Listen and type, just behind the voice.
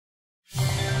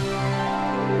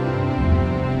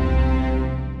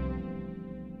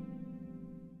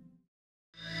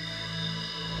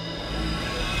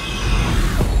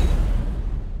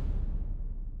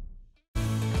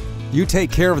You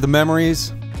take care of the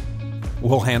memories,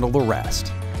 we'll handle the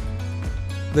rest.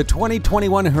 The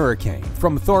 2021 Hurricane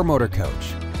from Thor Motor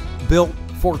Coach, built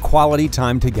for quality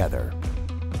time together.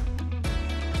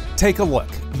 Take a look.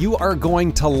 You are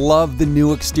going to love the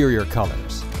new exterior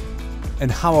colors.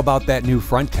 And how about that new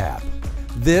front cap?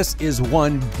 This is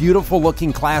one beautiful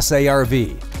looking Class A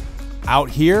RV. Out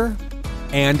here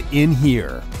and in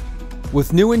here.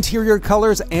 With new interior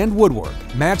colors and woodwork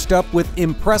matched up with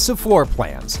impressive floor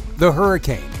plans, the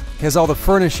Hurricane has all the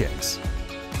furnishings,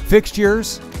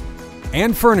 fixtures,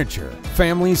 and furniture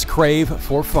families crave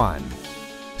for fun.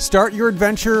 Start your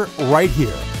adventure right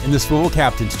here in the swivel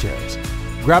captain's chairs.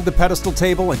 Grab the pedestal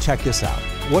table and check this out.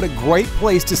 What a great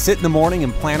place to sit in the morning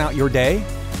and plan out your day,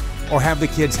 or have the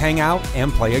kids hang out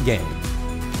and play a game.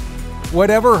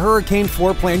 Whatever Hurricane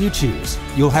floor plan you choose,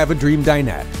 you'll have a dream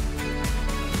dinette.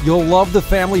 You'll love the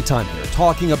family time here,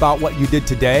 talking about what you did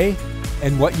today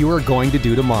and what you are going to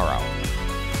do tomorrow.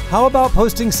 How about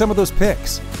posting some of those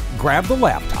pics? Grab the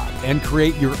laptop and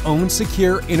create your own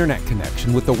secure internet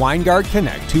connection with the Winegard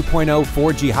ConnecT 2.0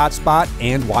 4G hotspot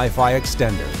and Wi-Fi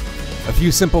extender. A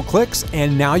few simple clicks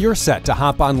and now you're set to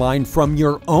hop online from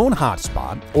your own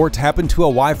hotspot or tap into a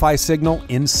Wi-Fi signal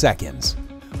in seconds.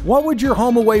 What would your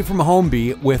home away from home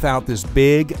be without this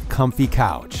big, comfy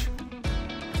couch?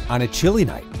 On a chilly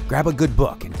night, grab a good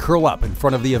book and curl up in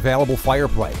front of the available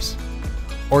fireplace.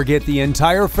 Or get the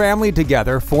entire family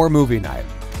together for movie night.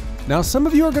 Now, some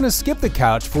of you are going to skip the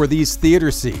couch for these theater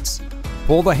seats.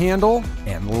 Pull the handle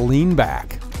and lean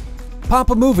back. Pop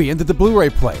a movie into the Blu-ray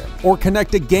player, or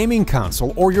connect a gaming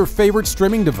console or your favorite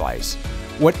streaming device.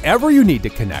 Whatever you need to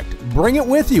connect, bring it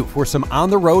with you for some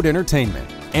on-the-road entertainment.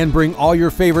 And bring all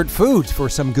your favorite foods for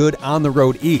some good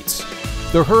on-the-road eats.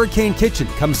 The Hurricane Kitchen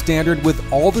comes standard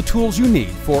with all the tools you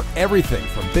need for everything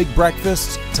from big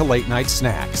breakfasts to late-night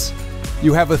snacks.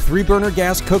 You have a 3-burner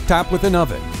gas cooktop with an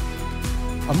oven,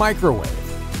 a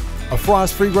microwave, a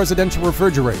frost-free residential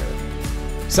refrigerator,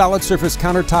 solid surface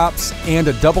countertops, and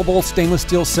a double-bowl stainless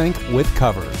steel sink with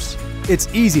covers. It's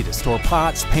easy to store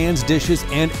pots, pans, dishes,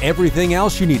 and everything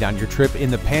else you need on your trip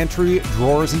in the pantry,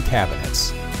 drawers, and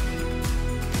cabinets.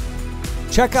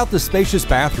 Check out the spacious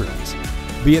bathrooms.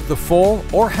 Be it the full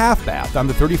or half bath on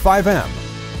the 35M,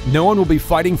 no one will be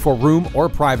fighting for room or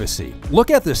privacy.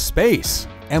 Look at this space,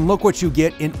 and look what you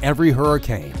get in every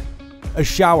Hurricane. A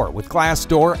shower with glass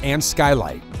door and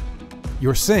skylight.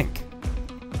 Your sink.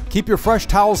 Keep your fresh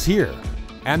towels here.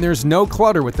 And there's no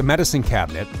clutter with the medicine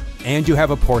cabinet, and you have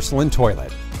a porcelain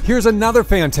toilet. Here's another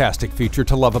fantastic feature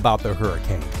to love about the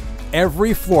Hurricane.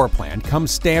 Every floor plan comes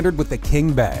standard with the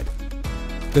king bed.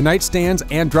 The nightstands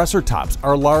and dresser tops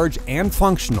are large and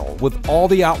functional with all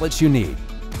the outlets you need.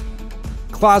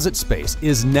 Closet space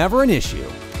is never an issue,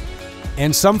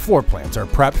 and some floor plans are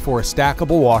prepped for a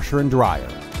stackable washer and dryer.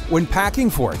 When packing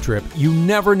for a trip, you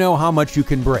never know how much you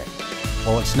can bring.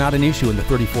 Well, it's not an issue in the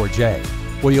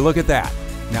 34J. Will you look at that?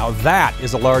 Now that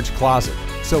is a large closet,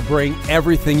 so bring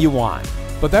everything you want.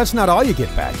 But that's not all you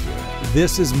get back here.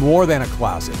 This is more than a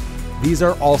closet. These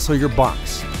are also your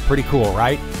bunks. Pretty cool,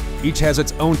 right? Each has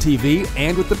its own TV,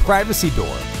 and with the privacy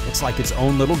door, it's like its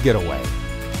own little getaway.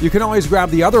 You can always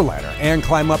grab the other ladder and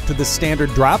climb up to the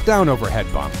standard drop-down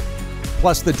overhead bunk.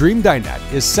 Plus, the Dream Dinette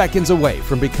is seconds away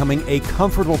from becoming a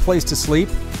comfortable place to sleep,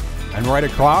 and right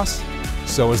across,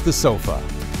 so is the sofa.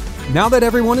 Now that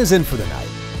everyone is in for the night,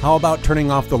 how about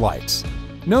turning off the lights?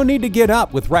 No need to get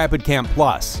up with Rapid Cam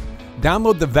Plus.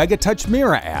 Download the Vega Touch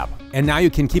Mirror app, and now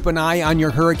you can keep an eye on your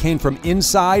Hurricane from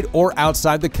inside or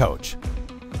outside the coach.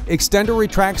 Extend or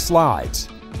retract slides.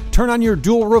 Turn on your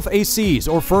dual roof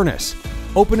ACs or furnace.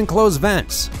 Open and close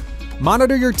vents.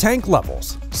 Monitor your tank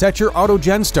levels. Set your auto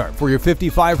gen start for your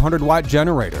 5500 watt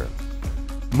generator.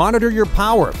 Monitor your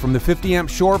power from the 50 amp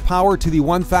shore power to the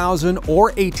 1000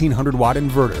 or 1800 watt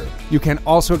inverter. You can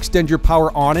also extend your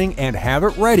power awning and have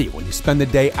it ready when you spend the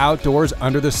day outdoors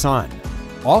under the sun.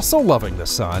 Also loving the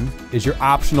sun is your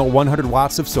optional 100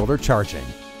 watts of solar charging.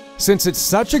 Since it's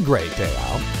such a great day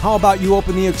out, how about you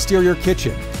open the exterior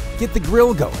kitchen, get the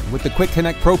grill going with the Quick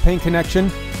Connect propane connection,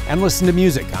 and listen to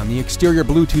music on the exterior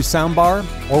Bluetooth soundbar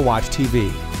or watch TV.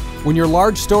 When your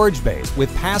large storage bays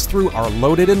with pass-through are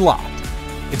loaded and locked,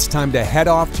 it's time to head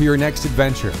off to your next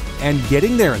adventure, and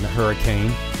getting there in the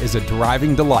Hurricane is a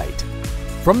driving delight.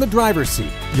 From the driver's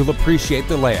seat, you'll appreciate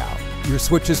the layout. Your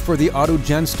switches for the auto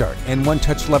gen start and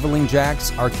one-touch leveling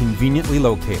jacks are conveniently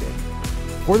located.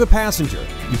 For the passenger,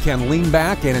 you can lean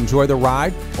back and enjoy the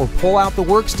ride, or pull out the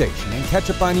workstation and catch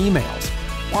up on emails,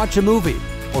 watch a movie,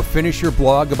 or finish your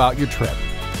blog about your trip.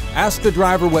 Ask the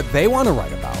driver what they want to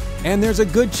write about, and there's a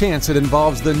good chance it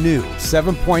involves the new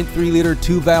 7.3-liter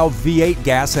 2-valve V8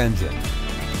 gas engine.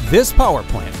 This power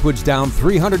plant puts down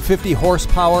 350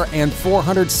 horsepower and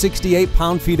 468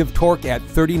 pound-feet of torque at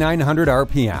 3,900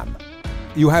 RPM.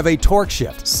 You have a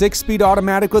TorqShift 6-speed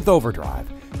automatic with overdrive,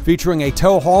 featuring a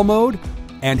tow haul mode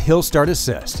and hill start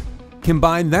assist.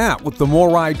 Combine that with the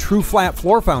MORride True Flat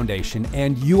Floor Foundation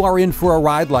and you are in for a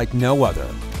ride like no other.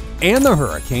 And the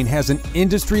Hurricane has an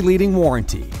industry-leading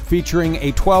warranty, featuring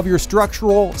a 12-year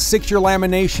structural, 6-year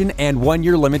lamination, and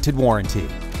 1-year limited warranty.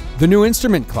 The new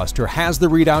instrument cluster has the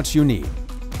readouts you need: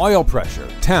 oil pressure,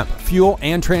 temp, fuel,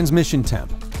 and transmission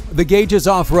temp. The gauges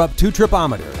offer up 2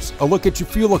 tripometers, a look at your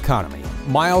fuel economy,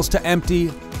 miles to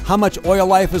empty, how much oil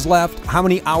life is left, how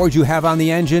many hours you have on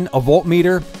the engine, a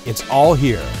voltmeter. It's all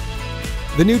here.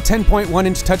 The new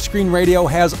 10.1-inch touchscreen radio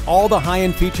has all the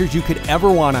high-end features you could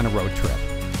ever want on a road trip.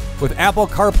 With Apple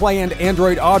CarPlay and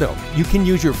Android Auto, you can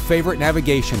use your favorite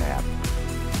navigation app.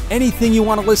 Anything you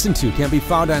want to listen to can be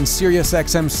found on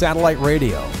SiriusXM satellite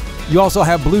radio. You also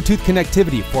have Bluetooth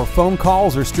connectivity for phone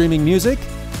calls or streaming music.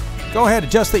 Go ahead,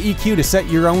 adjust the EQ to set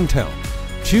your own tone.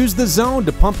 Choose the zone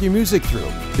to pump your music through.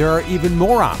 There are even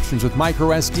more options with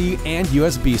microSD and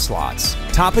USB slots.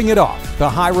 Topping it off, the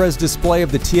high-res display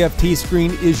of the TFT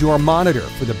screen is your monitor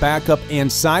for the backup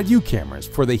and side view cameras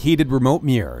for the heated remote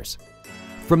mirrors.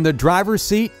 From the driver's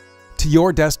seat to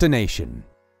your destination,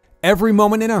 every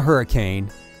moment in a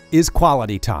Hurricane is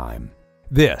quality time.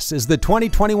 This is the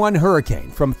 2021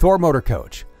 Hurricane from Thor Motor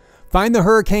Coach. Find the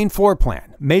Hurricane floor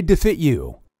plan made to fit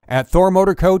you at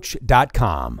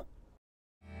thormotorcoach.com.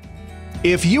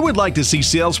 If you would like to see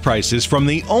sales prices from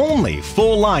the only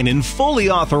full-line and fully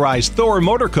authorized Thor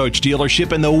Motor Coach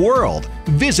dealership in the world,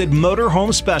 visit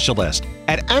Motorhome Specialist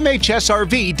at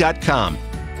MHSRV.com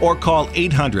or call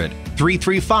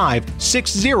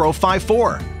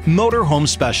 800-335-6054. Motorhome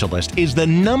Specialist is the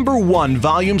 #1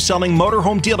 volume-selling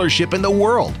motorhome dealership in the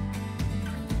world,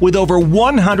 with over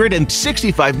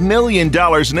 $165 million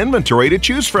in inventory to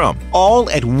choose from,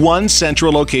 all at one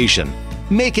central location,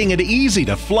 making it easy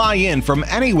to fly in from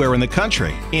anywhere in the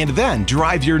country and then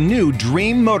drive your new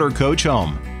dream motor coach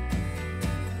home.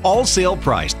 All sale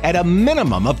priced at a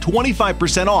minimum of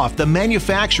 25% off the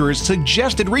manufacturer's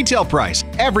suggested retail price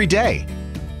every day.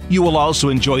 You will also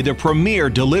enjoy the premier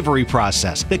delivery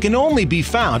process that can only be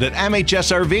found at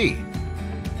MHSRV.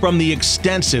 From the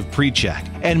extensive pre-check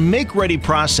and make-ready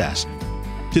process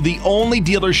to the only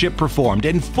dealership performed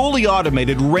and fully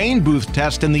automated rain booth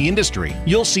test in the industry,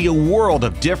 you'll see a world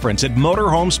of difference at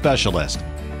Motorhome Specialist.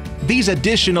 These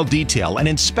additional detail and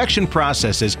inspection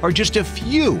processes are just a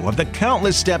few of the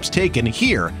countless steps taken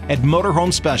here at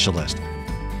Motorhome Specialist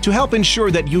to help ensure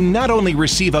that you not only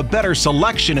receive a better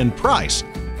selection and price,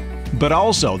 but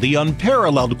also the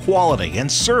unparalleled quality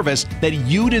and service that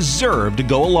you deserve to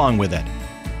go along with it.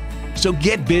 So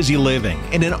get busy living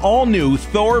in an all-new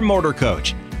Thor Motor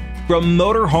Coach from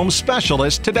Motorhome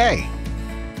Specialist today.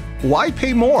 Why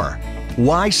pay more?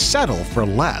 Why settle for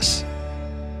less?